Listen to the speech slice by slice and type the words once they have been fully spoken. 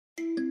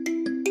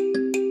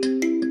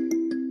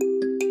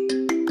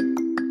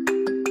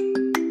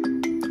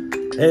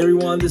Hey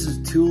everyone, this is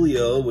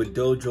Tullio with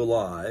Dojo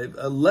Live.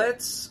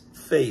 Let's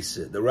face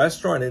it, the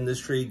restaurant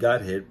industry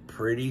got hit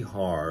pretty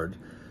hard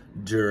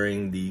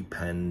during the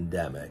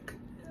pandemic.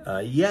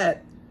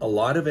 Yet, a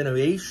lot of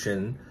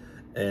innovation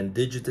and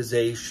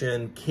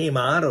digitization came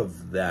out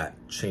of that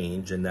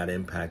change and that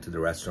impact to the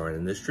restaurant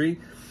industry.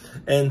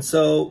 And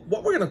so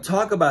what we're going to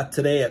talk about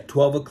today at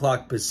 12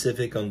 o'clock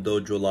Pacific on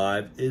Dojo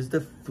Live is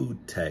the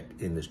food tech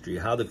industry,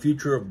 how the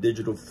future of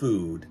digital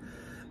food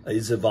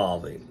is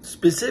evolving.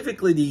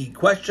 Specifically, the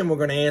question we're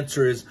going to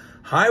answer is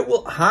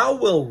how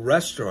will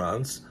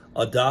restaurants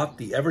adopt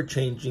the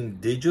ever-changing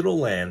digital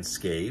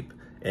landscape,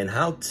 and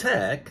how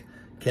tech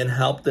can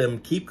help them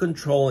keep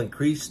control,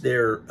 increase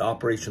their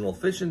operational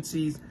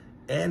efficiencies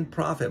and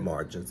profit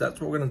margins.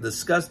 That's what we're going to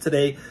discuss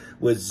today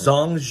with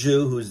Zhong,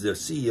 who's the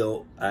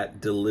CEO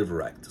at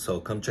Deliverect. So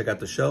come check out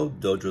the show.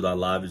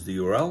 Dojo.live is the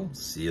URL.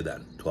 See you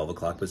then, 12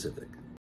 o'clock Pacific.